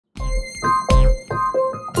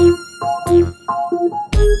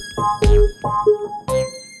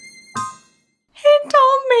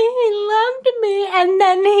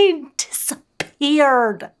then he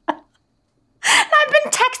disappeared. I've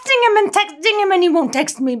been texting him and he won't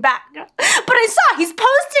text me back. But I saw he's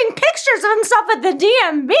posting pictures of himself at the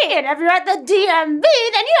DMV, and if you're at the DMV, then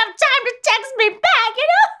you have time to text me back, you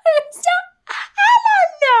know? So I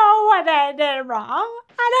don't know what I did wrong.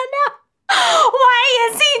 I don't know. Why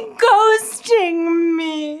is he ghosting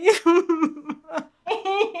me?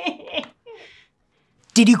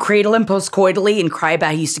 Did you cradle him postcoitally and cry about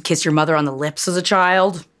how you used to kiss your mother on the lips as a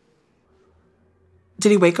child?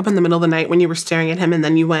 Did he wake up in the middle of the night when you were staring at him and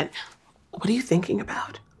then you went, what are you thinking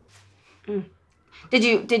about? Did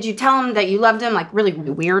you tell him that you loved him, like really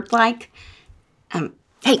weird like?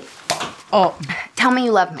 Hey. Oh. Tell me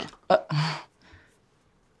you love me. I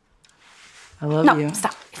love you. No,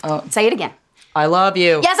 stop. Say it again. I love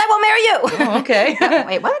you. Yes, I will marry you. Oh, okay. No,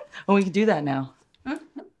 wait, what? Oh, we can do that now.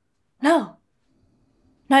 No,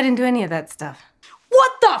 I didn't do any of that stuff.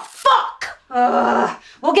 What the fuck?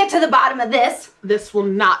 We'll get to the bottom of this. This will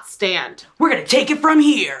not stand. We're gonna take it from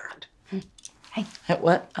here. Hey.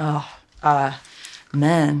 What? Oh,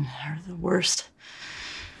 men are the worst.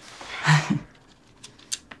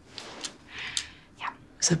 Yeah.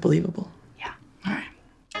 Is that believable? Yeah. All right.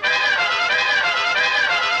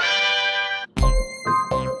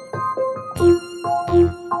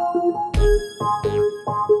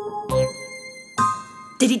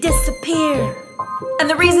 Did he disappear? And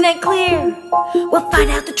the reason ain't clear. We'll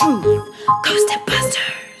find out the truth. Ghostedbusters.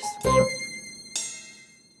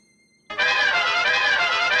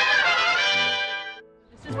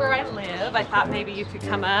 This is where I live. I thought maybe you could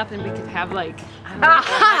come up and we could have like, I don't know.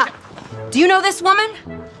 Aha! Do you know this woman?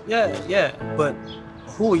 Yeah, but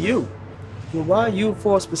who are you? And why are you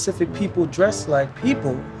for specific people dressed like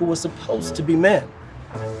people who were supposed to be men?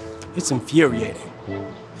 It's infuriating.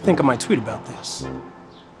 I think I might tweet about this.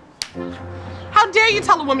 How dare you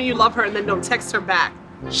tell a woman you love her and then don't text her back?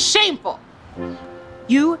 Shameful.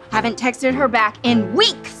 You haven't texted her back in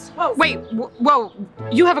weeks. Whoa, wait, whoa,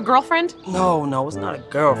 you have a girlfriend? No, it's not a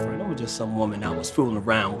girlfriend. It was just some woman I was fooling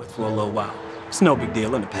around with for a little while. It's no big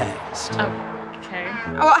deal in the past. Okay.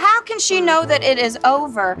 Well, how can she know that it is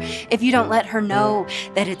over if you don't let her know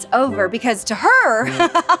that it's over? Because to her,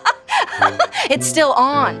 it's still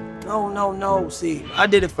on. No. See, I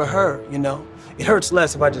did it for her, you know. It hurts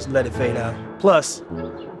less if I just let it fade out. Plus,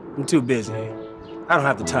 I'm too busy. I don't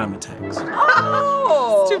have the time to text.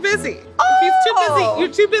 Oh! He's too busy. He's too busy. You're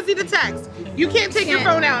too busy to text. You can't take your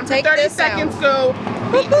phone out and for 30 seconds go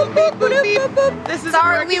beep, boop, beep, boop, beep. This is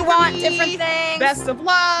sorry, we want different things. Best of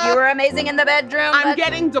luck. You were amazing in the bedroom. I'm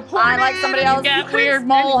getting deported. I like somebody else. You got weird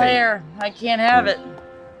mole hair. I can't have it.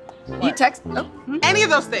 What? You text? Oh. Any of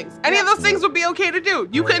those things. Any of those things would be okay to do.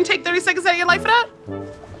 You couldn't take 30 seconds out of your life for that?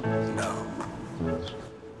 No.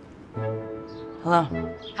 Hello.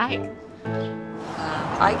 Hi.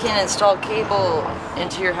 I can install cable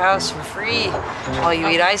into your house for free while you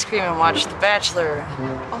eat ice cream and watch The Bachelor.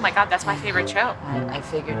 Oh my God, that's my favorite show. I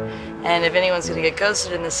figured. And if anyone's gonna get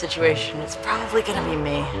ghosted in this situation, it's probably gonna be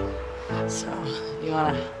me. So, you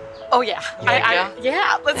wanna? Oh yeah.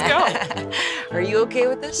 Yeah, let's go. Are you okay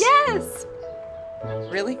with this? Yes.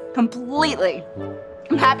 Really? Completely.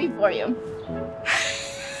 I'm happy for you.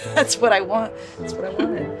 That's what I want. That's what I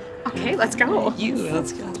wanted. Okay, let's go.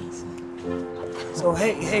 Let's go. So,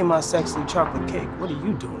 hey, my sexy chocolate cake, what are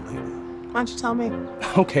you doing later? Why don't you tell me?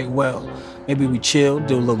 Okay, well, maybe we chill,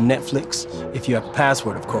 do a little Netflix, if you have a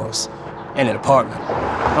password, of course, and an apartment.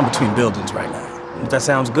 I'm between buildings right now. If that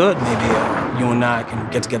sounds good, maybe you and I can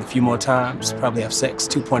get together a few more times, probably have sex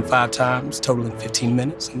 2.5 times, totaling 15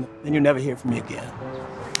 minutes, and then you'll never hear from me again.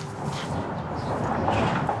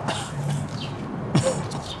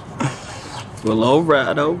 Well, all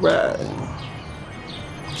right.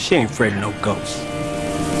 She ain't afraid of no ghosts.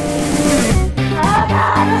 Oh,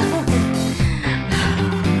 God.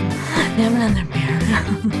 Damn another beer.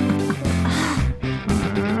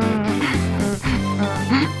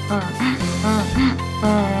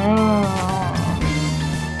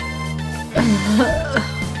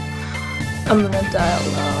 I'm gonna die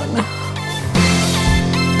alone.